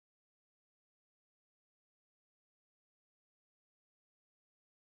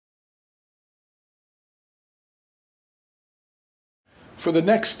For the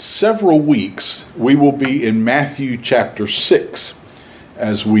next several weeks, we will be in Matthew chapter 6,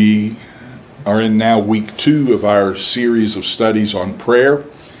 as we are in now week 2 of our series of studies on prayer.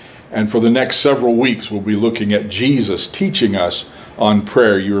 And for the next several weeks, we'll be looking at Jesus teaching us on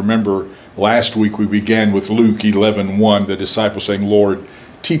prayer. You remember last week we began with Luke 11:1, the disciples saying, "Lord,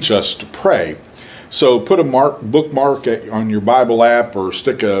 teach us to pray." So put a bookmark on your Bible app, or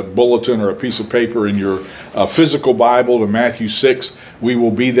stick a bulletin or a piece of paper in your physical Bible to Matthew 6. We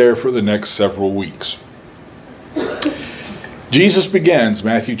will be there for the next several weeks. Jesus begins,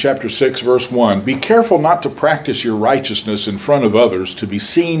 Matthew chapter 6, verse 1, "Be careful not to practice your righteousness in front of others to be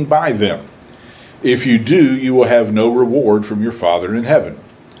seen by them. If you do, you will have no reward from your Father in heaven.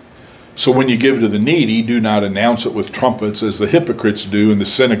 So when you give to the needy, do not announce it with trumpets as the hypocrites do in the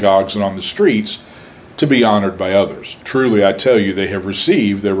synagogues and on the streets, to be honored by others. Truly, I tell you, they have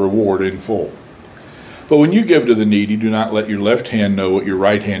received their reward in full. But when you give to the needy, do not let your left hand know what your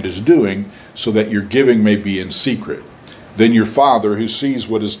right hand is doing, so that your giving may be in secret. Then your Father, who sees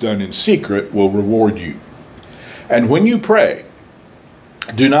what is done in secret, will reward you. And when you pray,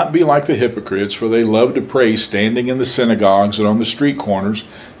 do not be like the hypocrites, for they love to pray standing in the synagogues and on the street corners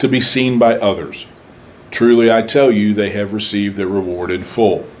to be seen by others. Truly, I tell you, they have received their reward in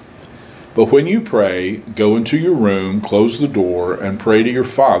full. But when you pray, go into your room, close the door, and pray to your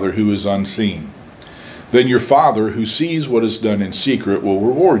Father who is unseen. Then your Father who sees what is done in secret will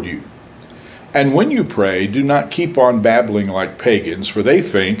reward you. And when you pray, do not keep on babbling like pagans, for they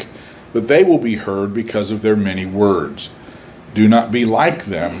think that they will be heard because of their many words. Do not be like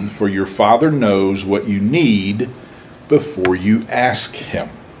them, for your Father knows what you need before you ask Him."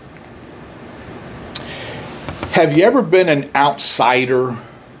 Have you ever been an outsider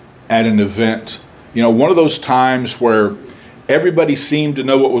at an event? You know, one of those times where everybody seemed to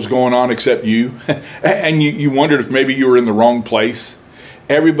know what was going on except you, and you wondered if maybe you were in the wrong place.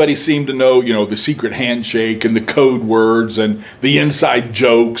 Everybody seemed to know, the secret handshake and the code words and the inside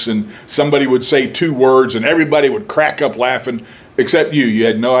jokes, and somebody would say 2 words and everybody would crack up laughing except you. You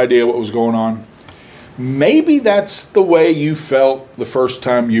had no idea what was going on. Maybe that's the way you felt the first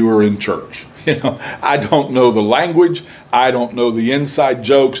time you were in church. I don't know the language. I don't know the inside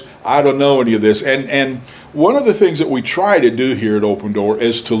jokes. I don't know any of this. And one of the things that we try to do here at Open Door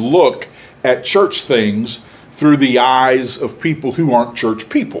is to look at church things through the eyes of people who aren't church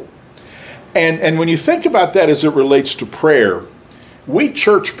people. And when you think about that as it relates to prayer, we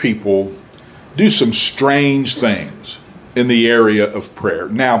church people do some strange things in the area of prayer.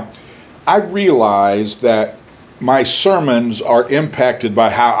 Now, I realize that my sermons are impacted by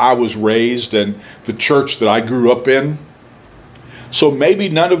how I was raised and the church that I grew up in. So maybe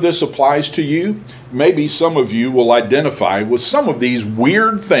none of this applies to you. Maybe some of you will identify with some of these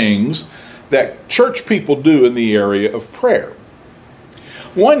weird things that church people do in the area of prayer.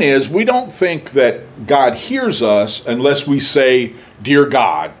 One is, we don't think that God hears us unless we say, "Dear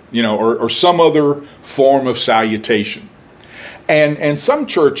God," or some other form of salutation. And some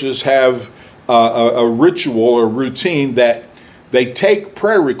churches have a ritual or routine that they take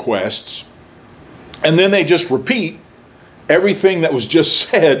prayer requests and then they just repeat everything that was just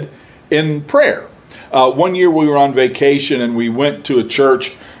said in prayer. One year we were on vacation and we went to a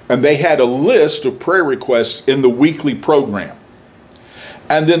church and they had a list of prayer requests in the weekly program.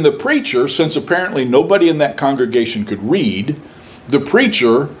 And then the preacher, since apparently nobody in that congregation could read, the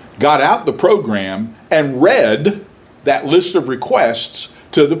preacher got out the program and read that list of requests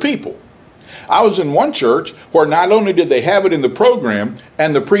to the people. I was in one church where not only did they have it in the program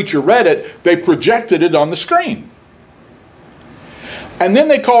and the preacher read it, they projected it on the screen. And then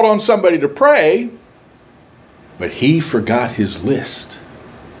they called on somebody to pray, but he forgot his list.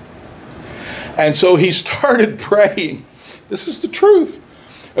 And so he started praying. This is the truth.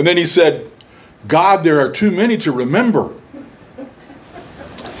 And then he said, "God, there are too many to remember."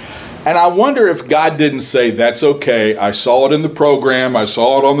 And I wonder if God didn't say, "That's okay. I saw it in the program. I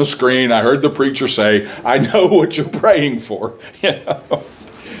saw it on the screen. I heard the preacher say, I know what you're praying for."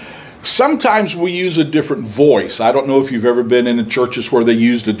 Sometimes we use a different voice. I don't know if you've ever been in churches where they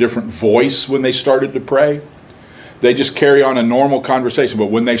used a different voice when they started to pray. They just carry on a normal conversation, but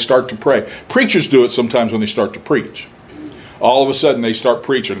when they start to pray, preachers do it sometimes when they start to preach. All of a sudden they start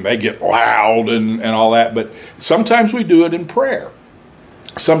preaching and they get loud and all that, but sometimes we do it in prayer.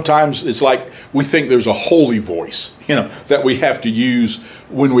 Sometimes it's like we think there's a holy voice, that we have to use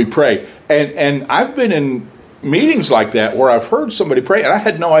when we pray. And I've been in meetings like that where I've heard somebody pray and I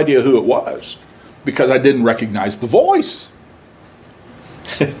had no idea who it was because I didn't recognize the voice.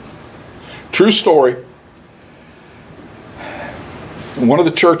 True story. In one of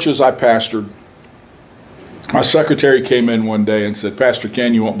the churches I pastored, My secretary came in one day and said, Pastor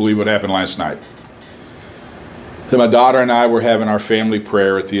Ken, you won't believe what happened last night. So my daughter and I were having our family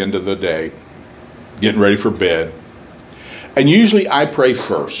prayer at the end of the day, getting ready for bed. And usually I pray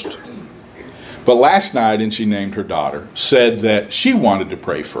first. But last night, and she named her daughter, said that she wanted to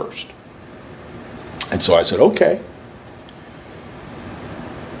pray first. And so I said, okay.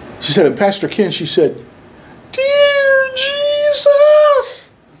 She said, and Pastor Ken, she said, Dear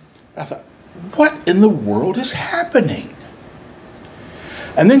Jesus. I thought, what in the world is happening?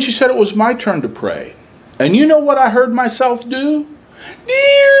 And then she said it was my turn to pray. And you know what I heard myself do?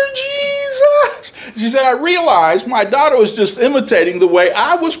 Dear Jesus. She said, I realized my daughter was just imitating the way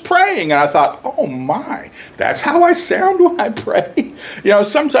I was praying. And I thought, oh my, that's how I sound when I pray.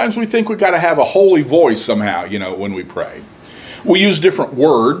 Sometimes we think we got to have a holy voice somehow, when we pray. We use different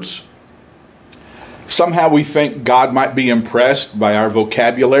words. Somehow we think God might be impressed by our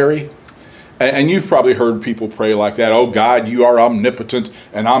vocabulary. And you've probably heard people pray like that. Oh God, you are omnipotent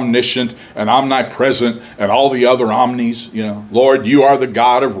and omniscient and omnipresent and all the other omnis. Lord, you are the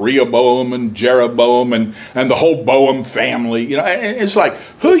God of Rehoboam and Jeroboam and the whole Boam family. It's like,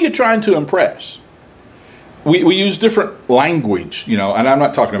 who are you trying to impress? We use different language, and I'm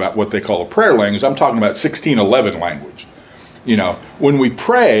not talking about what they call a prayer language. I'm talking about 1611 language. When we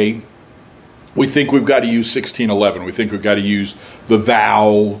pray, we think we've got to use 1611. We think we've got to use the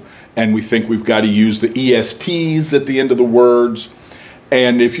thou. And we think we've got to use the ESTs at the end of the words.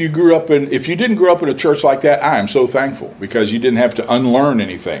 And if you didn't grow up in a church like that, I am so thankful, because you didn't have to unlearn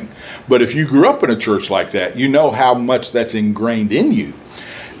anything. But if you grew up in a church like that, you know how much that's ingrained in you.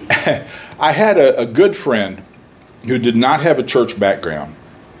 I had a good friend who did not have a church background.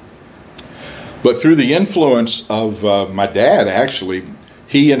 But through the influence of my dad, actually,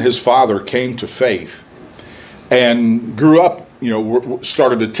 he and his father came to faith and grew up,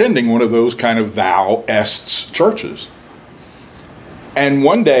 started attending one of those kind of thou ests churches. And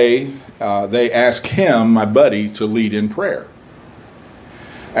one day they asked him, my buddy, to lead in prayer.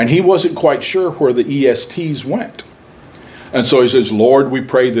 And he wasn't quite sure where the ESTs went. And so he says, Lord, we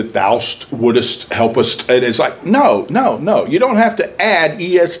pray that thou wouldest help us. And it's like, no. You don't have to add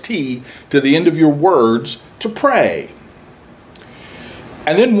EST to the end of your words to pray.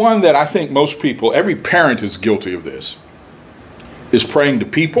 And then one that I think most people, every parent is guilty of this, is praying to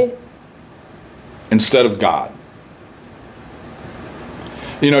people instead of God.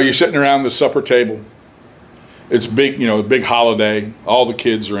 You're sitting around the supper table. It's big, a big holiday. All the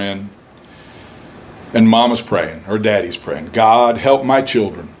kids are in. And mama's praying, or daddy's praying, God, help my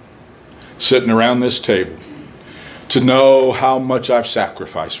children sitting around this table to know how much I've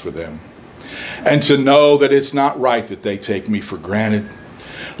sacrificed for them, and to know that it's not right that they take me for granted.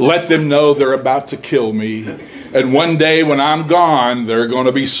 Let them know they're about to kill me. And one day when I'm gone, they're going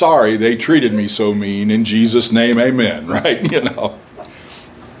to be sorry they treated me so mean. In Jesus' name, amen. Right?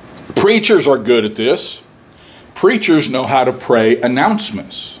 Preachers are good at this. Preachers know how to pray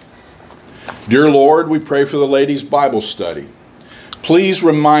announcements. Dear Lord, we pray for the ladies' Bible study. Please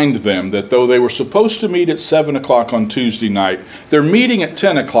remind them that though they were supposed to meet at 7 o'clock on Tuesday night, they're meeting at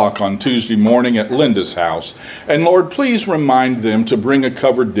 10 o'clock on Tuesday morning at Linda's house. And Lord, please remind them to bring a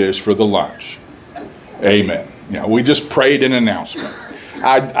covered dish for the lunch. Amen. We just prayed an announcement.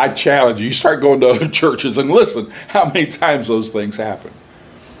 I challenge you, you start going to other churches and listen how many times those things happen.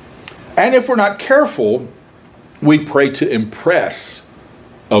 And if we're not careful, we pray to impress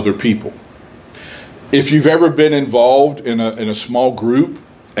other people. If you've ever been involved in a small group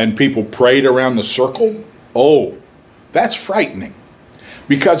and people prayed around the circle, oh, that's frightening.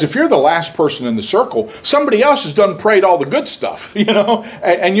 Because if you're the last person in the circle, somebody else has done prayed all the good stuff,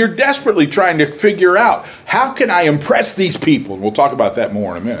 and you're desperately trying to figure out, how can I impress these people? We'll talk about that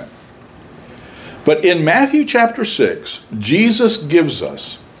more in a minute. But in Matthew chapter 6, Jesus gives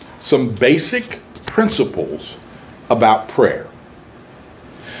us some basic principles about prayer.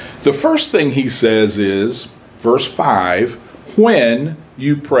 The first thing he says is, verse 5, when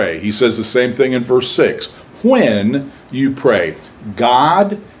you pray. He says the same thing in verse 6. When you pray.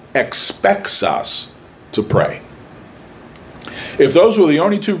 God expects us to pray. If those were the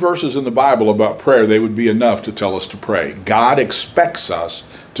only two verses in the Bible about prayer, they would be enough to tell us to pray. God expects us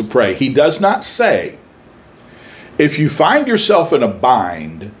to pray. He does not say, if you find yourself in a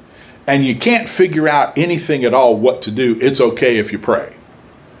bind and you can't figure out anything at all what to do, it's okay if you pray.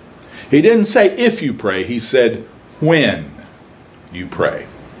 He didn't say if you pray, he said when you pray.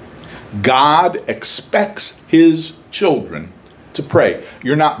 God expects his children to pray.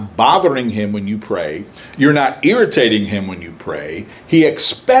 You're not bothering him when you pray. You're not irritating him when you pray. He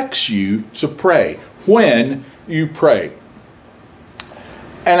expects you to pray when you pray.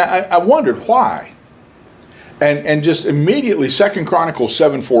 And I wondered why. And just immediately 2 Chronicles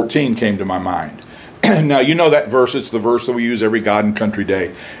 7:14 came to my mind. Now, you know that verse. It's the verse that we use every God and country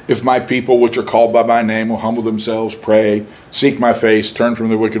day. If my people, which are called by my name, will humble themselves, pray, seek my face, turn from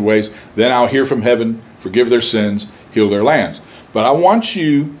their wicked ways, then I'll hear from heaven, forgive their sins, heal their lands. But I want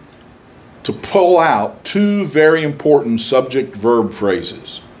you to pull out two very important subject-verb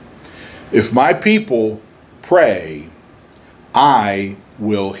phrases. If my people pray, I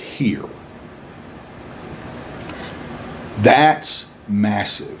will hear. That's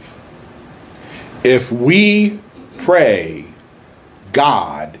massive. If we pray,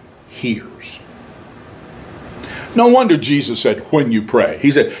 God hears. No wonder Jesus said, when you pray.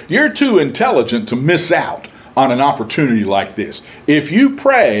 He said, you're too intelligent to miss out on an opportunity like this. If you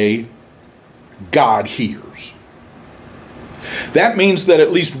pray, God hears. That means that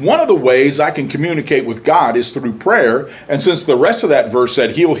at least one of the ways I can communicate with God is through prayer. And since the rest of that verse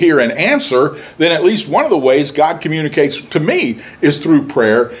said he'll hear and answer, then at least one of the ways God communicates to me is through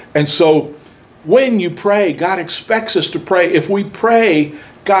prayer. And so when you pray, God expects us to pray. If we pray,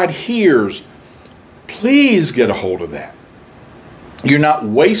 God hears. Please get a hold of that. You're not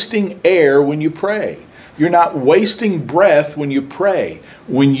wasting air when you pray. You're not wasting breath when you pray.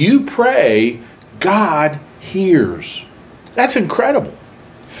 When you pray, God hears. That's incredible.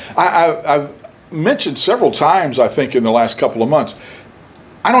 I've mentioned several times, I think, in the last couple of months,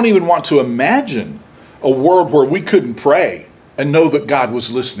 I don't even want to imagine a world where we couldn't pray and know that God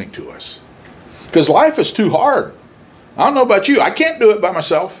was listening to us. Because life is too hard. I don't know about you. I can't do it by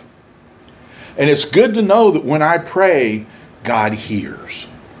myself. And it's good to know that when I pray, God hears.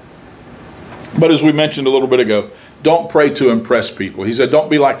 But as we mentioned a little bit ago, don't pray to impress people. He said, don't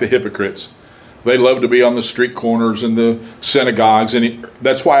be like the hypocrites. They love to be on the street corners and the synagogues. And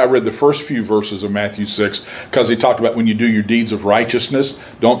that's why I read the first few verses of Matthew 6, because he talked about when you do your deeds of righteousness,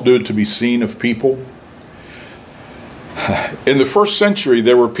 don't do it to be seen of people. In the first century,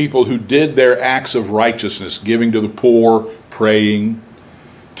 there were people who did their acts of righteousness, giving to the poor, praying,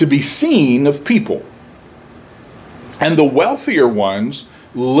 to be seen of people. And the wealthier ones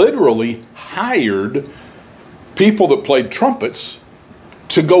literally hired people that played trumpets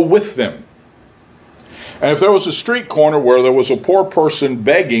to go with them. And if there was a street corner where there was a poor person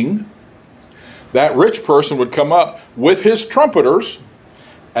begging, that rich person would come up with his trumpeters,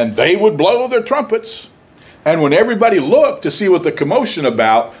 and they would blow their trumpets. And when everybody looked to see what the commotion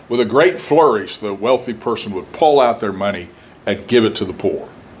about, with a great flourish, the wealthy person would pull out their money and give it to the poor.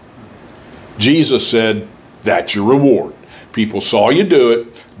 Jesus said, that's your reward. People saw you do it.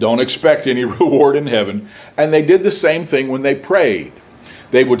 Don't expect any reward in heaven. And they did the same thing when they prayed.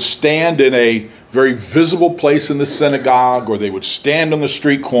 They would stand in a very visible place in the synagogue, or they would stand on the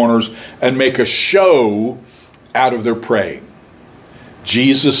street corners and make a show out of their praying.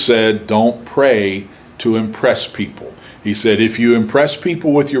 Jesus said, don't pray to impress people. He said, if you impress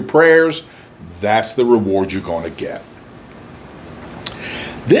people with your prayers, that's the reward you're going to get.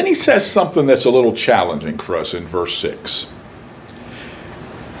 Then he says something that's a little challenging for us in verse 6.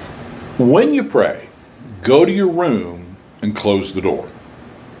 When you pray, go to your room and close the door.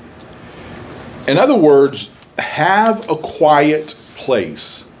 In other words, have a quiet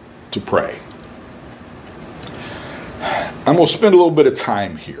place to pray. I'm going to spend a little bit of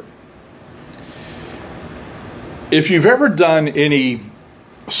time here. If you've ever done any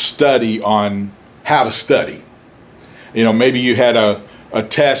study on how to study, maybe you had a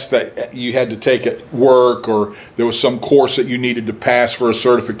test that you had to take at work, or there was some course that you needed to pass for a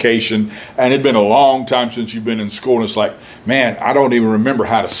certification, and it'd been a long time since you've been in school, and it's like, man, I don't even remember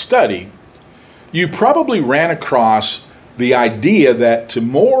how to study. You probably ran across the idea that to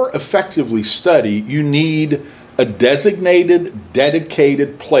more effectively study, you need a designated,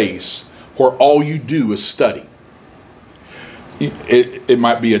 dedicated place where all you do is study. It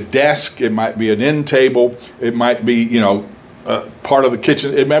might be a desk, it might be an end table, it might be, part of the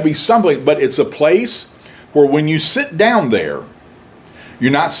kitchen, it might be something, but it's a place where when you sit down there, you're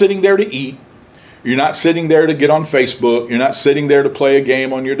not sitting there to eat, you're not sitting there to get on Facebook, you're not sitting there to play a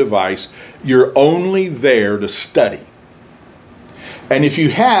game on your device, you're only there to study. And if you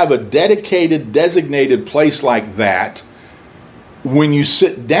have a dedicated, designated place like that, when you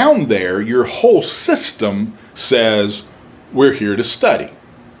sit down there, your whole system says, we're here to study.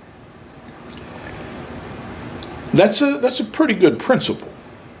 That's a pretty good principle.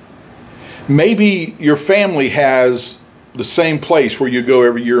 Maybe your family has the same place where you go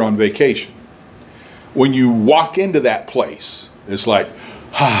every year on vacation. When you walk into that place, it's like,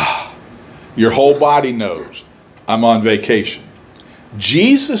 your whole body knows, I'm on vacation.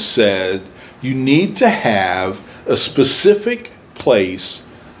 Jesus said you need to have a specific place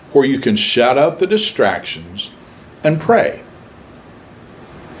where you can shut out the distractions and pray.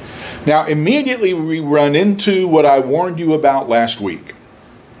 Now, immediately we run into what I warned you about last week,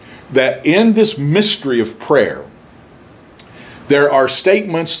 that in this mystery of prayer, there are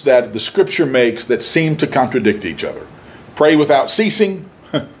statements that the Scripture makes that seem to contradict each other. Pray without ceasing,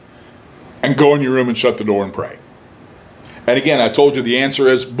 and go in your room and shut the door and pray. And again, I told you the answer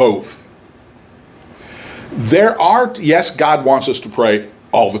is both. Yes, God wants us to pray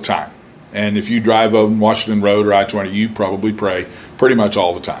all the time. And if you drive on Washington Road or I-20, you probably pray pretty much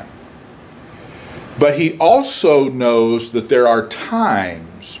all the time. But he also knows that there are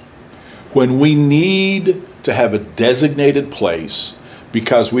times when we need to have a designated place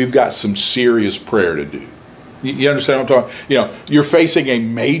because we've got some serious prayer to do. You understand what I'm talking? You're facing a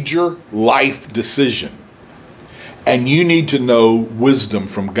major life decision, and you need to know wisdom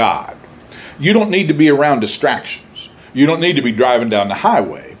from God. You don't need to be around distractions. You don't need to be driving down the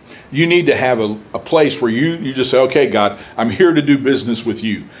highway. You need to have a place where you just say, okay, God, I'm here to do business with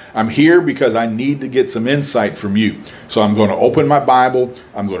you. I'm here because I need to get some insight from you. So I'm going to open my Bible.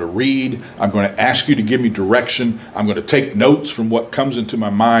 I'm going to read. I'm going to ask you to give me direction. I'm going to take notes from what comes into my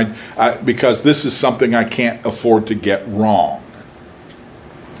mind because this is something I can't afford to get wrong.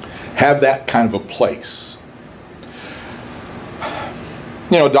 Have that kind of a place.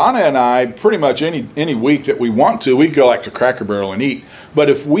 Donna and I, pretty much any week that we want to, we go like to Cracker Barrel and eat. But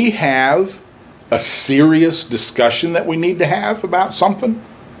if we have a serious discussion that we need to have about something,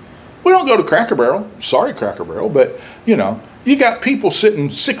 we don't go to Cracker Barrel. Sorry, Cracker Barrel, but you got people sitting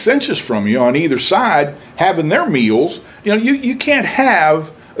 6 inches from you on either side having their meals. You can't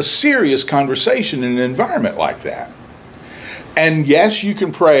have a serious conversation in an environment like that. And yes, you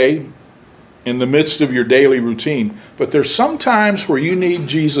can pray in the midst of your daily routine, but there's some times where you need,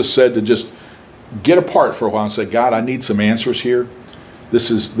 Jesus said, to just get apart for a while and say, God, I need some answers here. This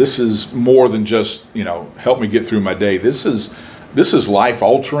is more than just, help me get through my day. This is life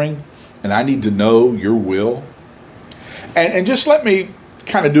altering, and I need to know your will. And just let me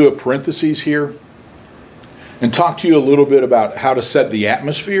kind of do a parenthesis here and talk to you a little bit about how to set the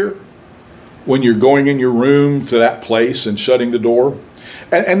atmosphere when you're going in your room to that place and shutting the door.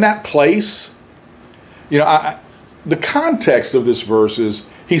 And that place, the context of this verse is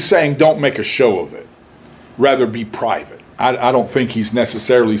he's saying don't make a show of it. Rather be private. I don't think he's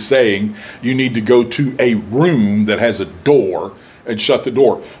necessarily saying you need to go to a room that has a door and shut the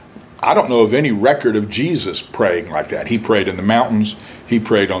door. I don't know of any record of Jesus praying like that. He prayed in the mountains. He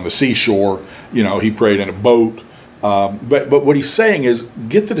prayed on the seashore. He prayed in a boat. But what he's saying is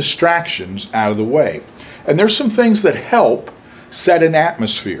get the distractions out of the way. And there's some things that help set an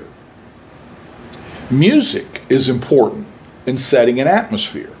atmosphere. Music is important in setting an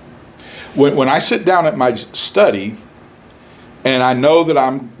atmosphere. When I sit down at my study, and I know that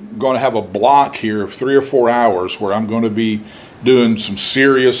I'm going to have a block here of 3 or 4 hours where I'm going to be doing some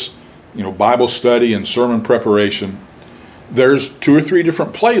serious, Bible study and sermon preparation, there's 2 or 3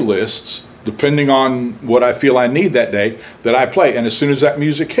 different playlists, depending on what I feel I need that day, that I play. And as soon as that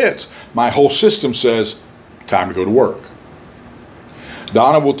music hits, my whole system says, time to go to work.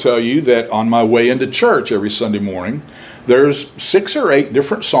 Donna will tell you that on my way into church every Sunday morning, there's 6 or 8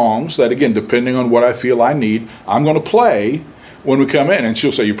 different songs that, again, depending on what I feel I need, I'm going to play when we come in. And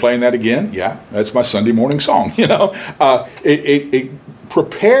she'll say, you're playing that again? Yeah, that's my Sunday morning song. It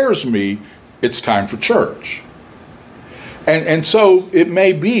prepares me. It's time for church. And so it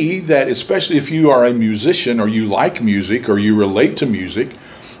may be that, especially if you are a musician or you like music or you relate to music,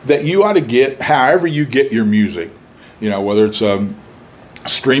 that you ought to get, however you get your music, whether it's a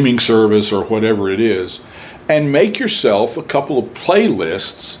streaming service or whatever it is, and make yourself a couple of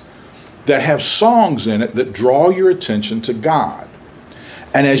playlists that have songs in it that draw your attention to God.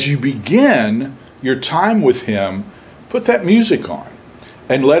 And as you begin your time with Him, put that music on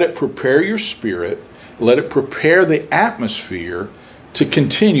and let it prepare your spirit, let it prepare the atmosphere to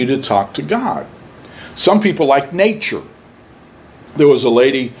continue to talk to God. Some people like nature. There was a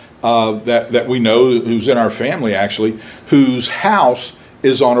lady that we know who's in our family actually, whose house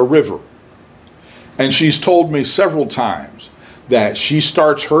is on a river. And she's told me several times that she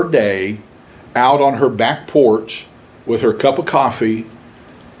starts her day out on her back porch with her cup of coffee,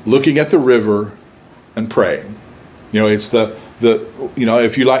 looking at the river and praying. It's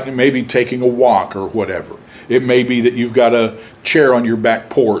if you like, maybe taking a walk or whatever. It may be that you've got a chair on your back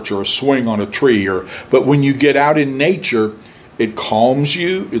porch or a swing on a tree, but when you get out in nature, it calms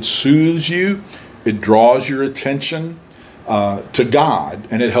you, it soothes you, it draws your attention to God,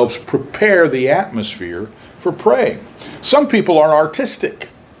 and it helps prepare the atmosphere for praying. Some people are artistic.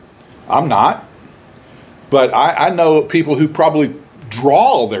 I'm not. But I know people who probably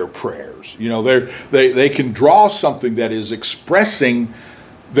draw their prayers. You know, they can draw something that is expressing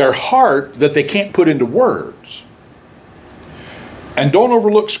their heart that they can't put into words. And don't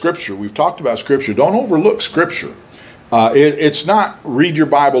overlook Scripture. We've talked about Scripture. Don't overlook Scripture. It's not read your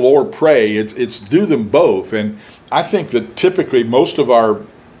Bible or pray. It's do them both. And I think that typically most of our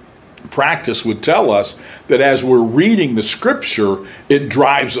practice would tell us that as we're reading the Scripture, it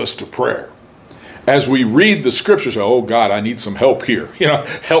drives us to prayer. As we read the Scriptures, oh God, I need some help here. You know,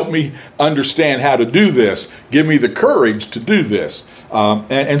 help me understand how to do this. Give me the courage to do this.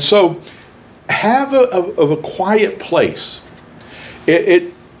 And so have a quiet place.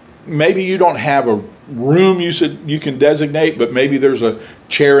 Maybe you don't have a room you can designate, but maybe there's a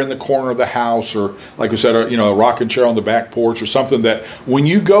chair in the corner of the house, or like we said, a rocking chair on the back porch, or something that when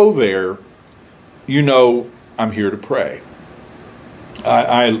you go there, you know, I'm here to pray.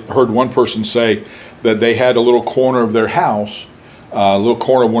 I heard one person say that they had a little corner of their house, a little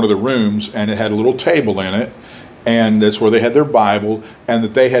corner of one of the rooms, and it had a little table in it, and that's where they had their Bible, and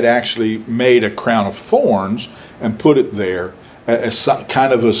that they had actually made a crown of thorns and put it there as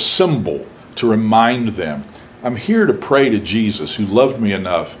kind of a symbol to remind them, I'm here to pray to Jesus, who loved me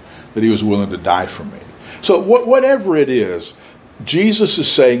enough that he was willing to die for me. So whatever it is, Jesus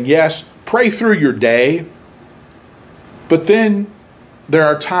is saying, yes, pray through your day, but then there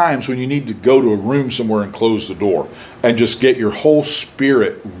are times when you need to go to a room somewhere and close the door and just get your whole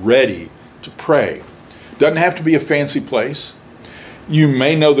spirit ready to pray. Doesn't have to be a fancy place. You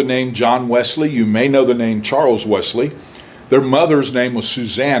may know the name John Wesley. You may know the name Charles Wesley. Their mother's name was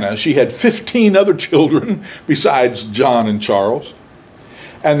Susanna. She had 15 other children besides John and Charles.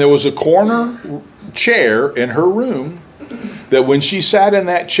 And there was a corner chair in her room that when she sat in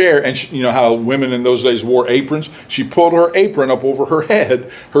that chair, and you know how women in those days wore aprons, she pulled her apron up over her head.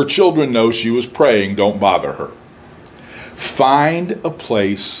 Her children know she was praying. Don't bother her. Find a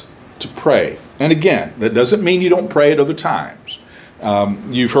place to pray. And again, that doesn't mean you don't pray at other times.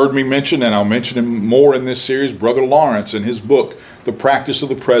 You've heard me mention, and I'll mention him more in this series, Brother Lawrence in his book, The Practice of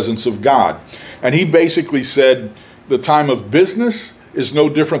the Presence of God. And he basically said, the time of business is no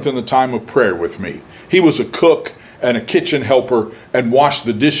different than the time of prayer with me. He was a cook and a kitchen helper and washed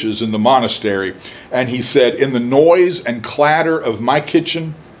the dishes in the monastery. And he said, in the noise and clatter of my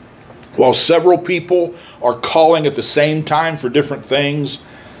kitchen, while several people are calling at the same time for different things,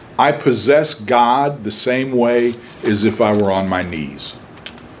 I possess God the same way as if I were on my knees.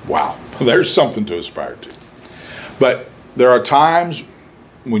 Wow, there's something to aspire to. But there are times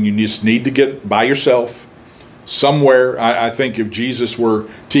when you just need to get by yourself somewhere. I think if Jesus were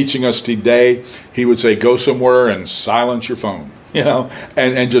teaching us today, he would say, go somewhere and silence your phone,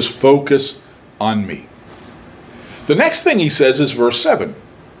 and just focus on me. The next thing he says is verse 7.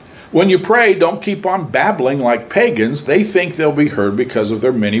 When you pray, don't keep on babbling like pagans. They think they'll be heard because of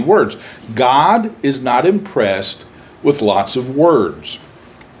their many words. God is not impressed with lots of words.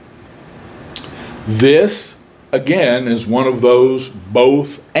 This, again, is one of those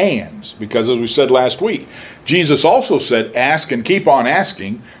both ands. Because as we said last week, Jesus also said, ask and keep on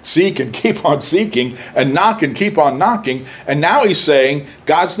asking, seek and keep on seeking, and knock and keep on knocking. And now he's saying,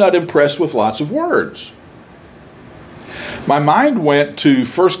 God's not impressed with lots of words. My mind went to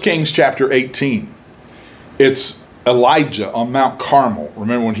 1 Kings chapter 18. It's Elijah on Mount Carmel.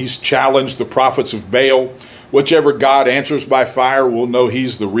 Remember when he's challenged the prophets of Baal? Whichever God answers by fire will know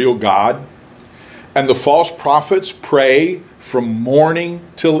he's the real God. And the false prophets pray from morning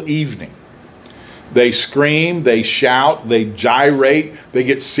till evening. They scream, they shout, they gyrate. They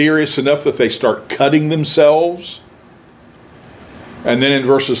get serious enough that they start cutting themselves. And then in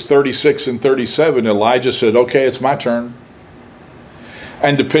verses 36 and 37, Elijah said, okay, it's my turn.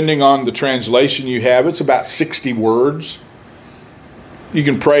 And depending on the translation you have, it's about 60 words. You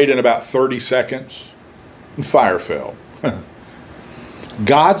can pray it in about 30 seconds. And fire fell.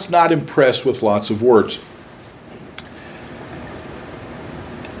 God's not impressed with lots of words.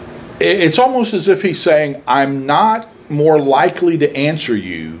 It's almost as if he's saying, I'm not more likely to answer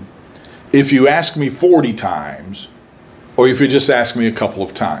you if you ask me 40 times or if you just ask me a couple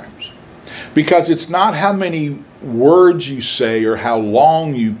of times. Because it's not how many words you say or how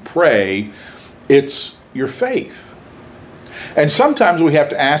long you pray, it's your faith. And sometimes we have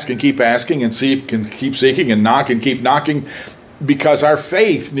to ask and keep asking and seek and keep seeking and knock and keep knocking because our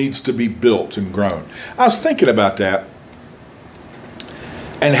faith needs to be built and grown. I was thinking about that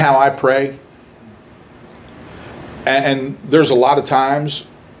and how I pray. And there's a lot of times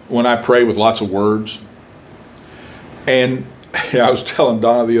when I pray with lots of words. And I was telling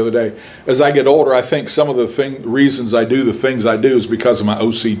Donna the other day, as I get older, I think some of the reasons I do the things I do is because of my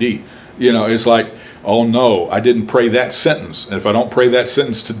OCD. It's like oh no, I didn't pray that sentence. And if I don't pray that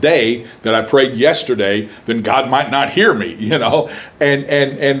sentence today that I prayed yesterday, then God might not hear me,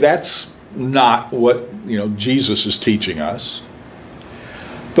 And that's not what, Jesus is teaching us.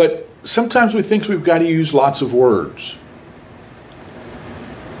 But sometimes we think we've got to use lots of words.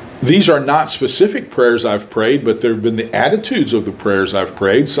 These are not specific prayers I've prayed, but there have been the attitudes of the prayers I've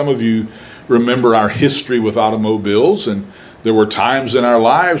prayed. Some of you remember our history with automobiles, and there were times in our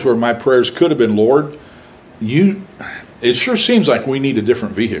lives where my prayers could have been, Lord, it sure seems like we need a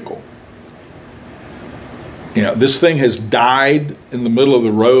different vehicle. This thing has died in the middle of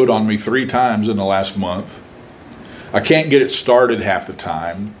the road on me 3 times in the last month. I can't get it started half the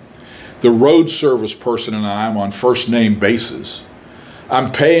time. The road service person and I am on first name basis.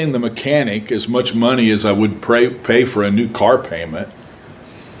 I'm paying the mechanic as much money as I would pay for a new car payment.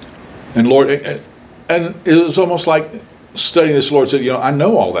 And Lord, and it was almost like studying this, Lord said, I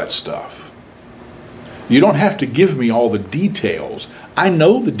know all that stuff. You don't have to give me all the details. I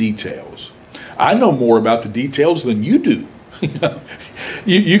know the details. I know more about the details than you do.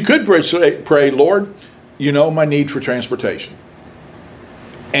 You could pray, Lord, my need for transportation.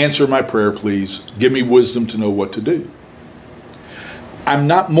 Answer my prayer, please. Give me wisdom to know what to do. I'm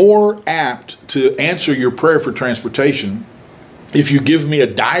not more apt to answer your prayer for transportation if you give me a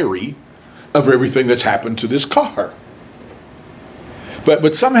diary of everything that's happened to this car.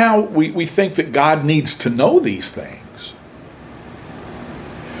 But somehow we think that God needs to know these things.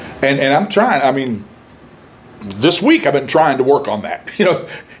 And I'm trying, this week I've been trying to work on that.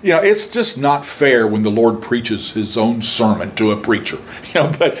 It's just not fair when the Lord preaches his own sermon to a preacher.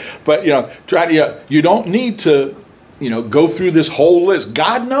 You don't need to go through this whole list.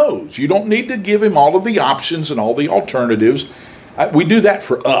 God knows. You don't need to give him all of the options and all the alternatives. We do that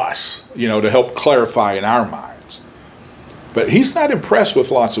for us, to help clarify in our minds. But he's not impressed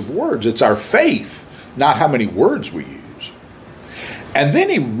with lots of words. It's our faith, not how many words we use. And then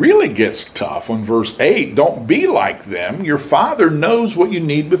he really gets tough on verse 8. Don't be like them. Your Father knows what you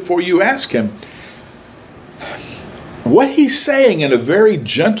need before you ask him. What he's saying in a very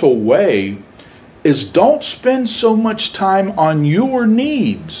gentle way is don't spend so much time on your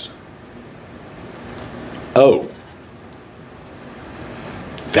needs. Oh,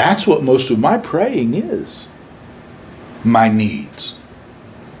 that's what most of my praying is. My needs.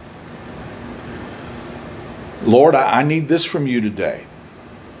 Lord, I need this from you today.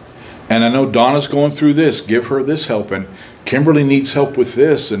 And I know Donna's going through this. Give her this help. And Kimberly needs help with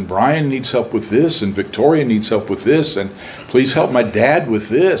this. And Brian needs help with this. And Victoria needs help with this. And please help my dad with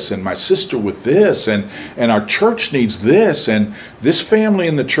this. And my sister with this. And our church needs this. And this family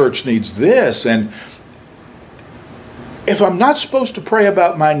in the church needs this. And if I'm not supposed to pray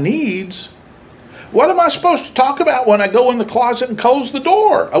about my needs, what am I supposed to talk about when I go in the closet and close the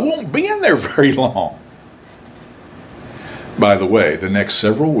door? I won't be in there very long. By the way, the next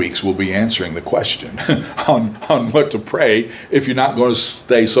several weeks we'll be answering the question on what to pray if you're not going to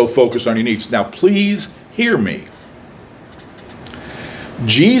stay so focused on your needs. Now, please hear me.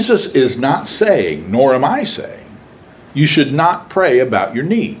 Jesus is not saying, nor am I saying, you should not pray about your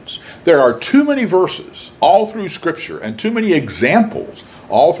needs. There are too many verses all through Scripture and too many examples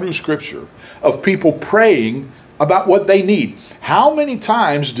all through Scripture of people praying about what they need. How many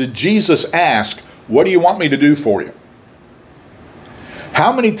times did Jesus ask, what do you want me to do for you?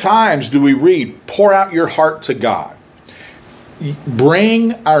 How many times do we read, pour out your heart to God?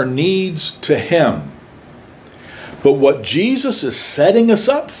 Bring our needs to him. But what Jesus is setting us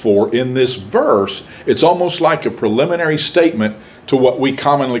up for in this verse, it's almost like a preliminary statement to what we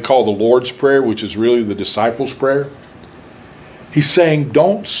commonly call the Lord's Prayer, which is really the disciples' prayer. He's saying,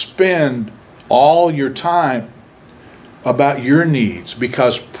 don't spend all your time about your needs,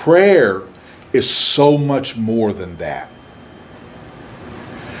 because prayer is so much more than that.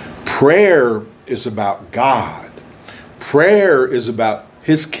 Prayer is about God. Prayer is about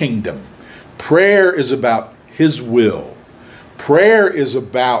his kingdom. Prayer is about his will. Prayer is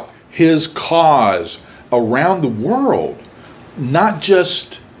about his cause around the world, not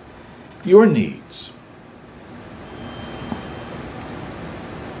just your needs.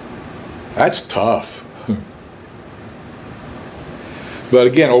 That's tough. But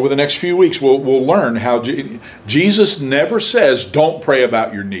again, over the next few weeks, we'll learn how Jesus never says, don't pray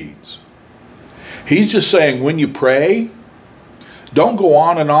about your needs. He's just saying, when you pray, don't go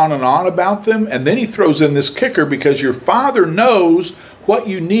on and on and on about them. And then he throws in this kicker, because your Father knows what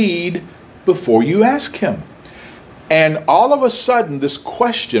you need before you ask him. And all of a sudden, this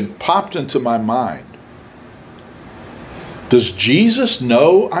question popped into my mind. Does Jesus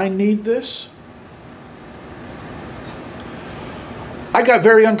know I need this? I got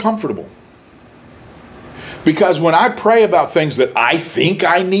very uncomfortable. Because when I pray about things that I think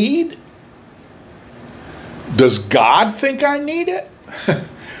I need, does God think I need it?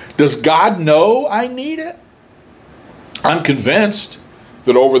 Does God know I need it? I'm convinced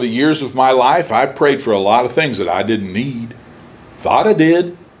that over the years of my life, I've prayed for a lot of things that I didn't need. Thought I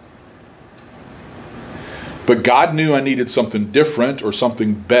did. But God knew I needed something different or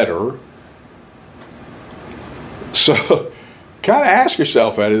something better. So kind of ask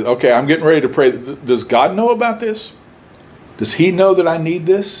yourself, okay, I'm getting ready to pray. Does God know about this? Does He know that I need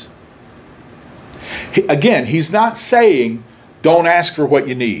this? Again, He's not saying don't ask for what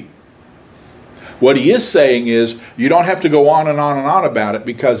you need. What He is saying is you don't have to go on and on and on about it,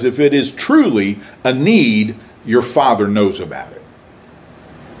 because if it is truly a need, your Father knows about it.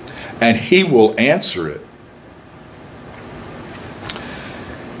 And He will answer it.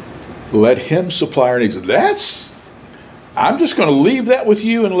 Let Him supply our needs. I'm just going to leave that with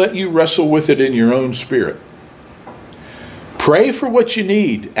you and let you wrestle with it in your own spirit. Pray for what you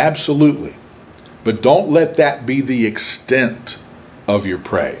need, absolutely. But don't let that be the extent of your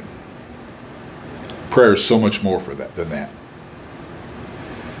praying. Prayer is so much more than that.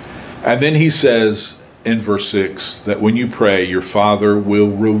 And then He says in verse 6 that when you pray, your Father will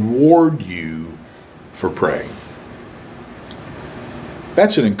reward you for praying.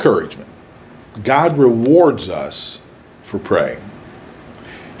 That's an encouragement. God rewards us for praying.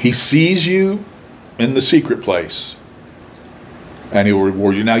 He sees you in the secret place, and He will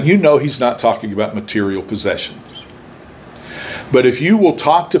reward you. Now, you know He's not talking about material possessions. But if you will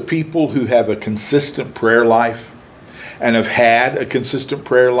talk to people who have a consistent prayer life and have had a consistent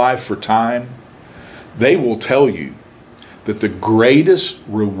prayer life for time, they will tell you that the greatest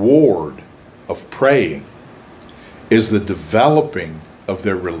reward of praying is the developing of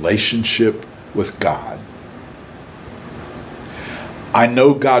their relationship with God. I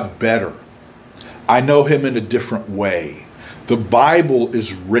know God better. I know Him in a different way. The Bible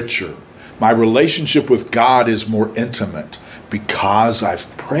is richer. My relationship with God is more intimate because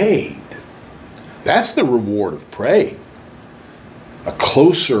I've prayed. That's the reward of praying. A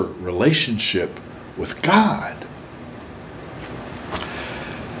closer relationship with God.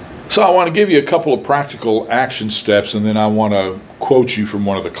 So I want to give you a couple of practical action steps, and then I want to quote you from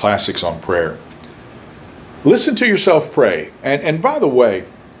one of the classics on prayer. Listen to yourself pray. And by the way,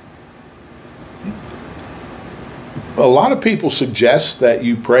 a lot of people suggest that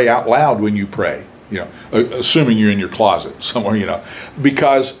you pray out loud when you pray, assuming you're in your closet somewhere,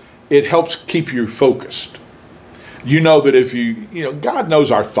 because it helps keep you focused. You know that if God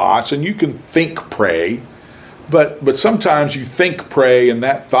knows our thoughts, and you can think pray, but sometimes you think pray and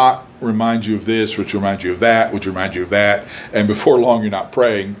that thought reminds you of this, which reminds you of that, which reminds you of that, and before long you're not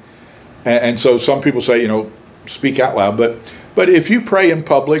praying. And so some people say, speak out loud, but if you pray in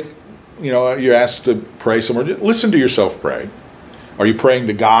public, you're asked to pray somewhere, listen to yourself pray. Are you praying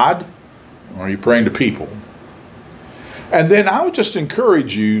to God, or are you praying to people? And then I would just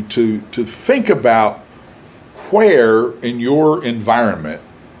encourage you to think about where in your environment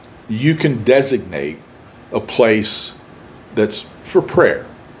you can designate a place that's for prayer.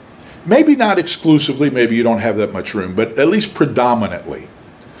 Maybe not exclusively, maybe you don't have that much room, but at least predominantly.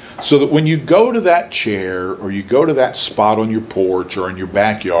 So that when you go to that chair, or you go to that spot on your porch or in your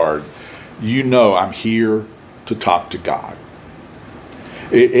backyard, I'm here to talk to God.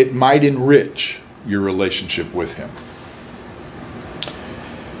 It might enrich your relationship with Him.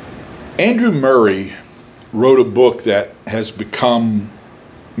 Andrew Murray wrote a book that has become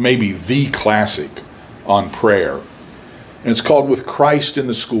maybe the classic on prayer. And it's called With Christ in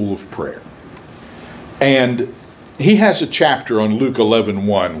the School of Prayer. And he has a chapter on Luke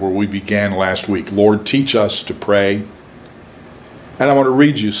 11:1 where we began last week. Lord, teach us to pray. And I want to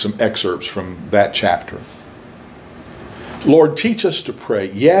read you some excerpts from that chapter. Lord, teach us to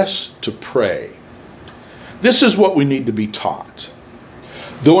pray. Yes, to pray. This is what we need to be taught.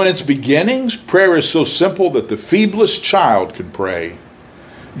 Though in its beginnings, prayer is so simple that the feeblest child can pray,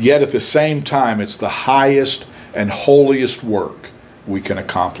 yet at the same time, it's the highest and holiest work we can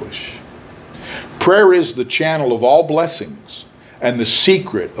accomplish. Prayer is the channel of all blessings and the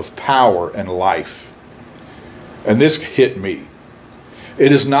secret of power and life. And this hit me.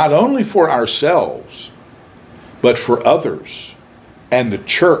 It is not only for ourselves, but for others and the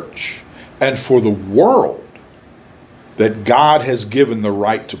church and for the world that God has given the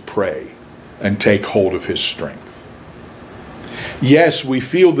right to pray and take hold of His strength. Yes, we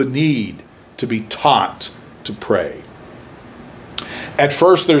feel the need to be taught to pray. At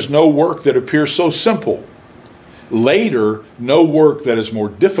first, there's no work that appears so simple. Later, no work that is more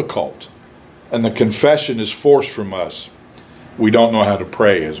difficult. And the confession is forced from us. We don't know how to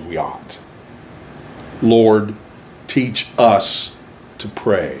pray as we ought. Lord, teach us to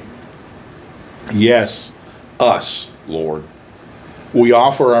pray. Yes, us, Lord. We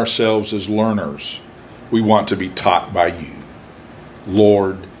offer ourselves as learners. We want to be taught by you.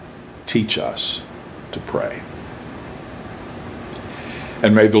 Lord, teach us to pray.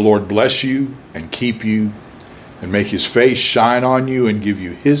 And may the Lord bless you and keep you and make his face shine on you and give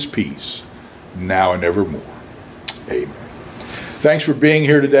you his peace now and evermore. Amen. Thanks for being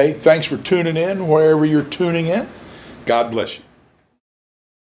here today. Thanks for tuning in wherever you're tuning in. God bless you.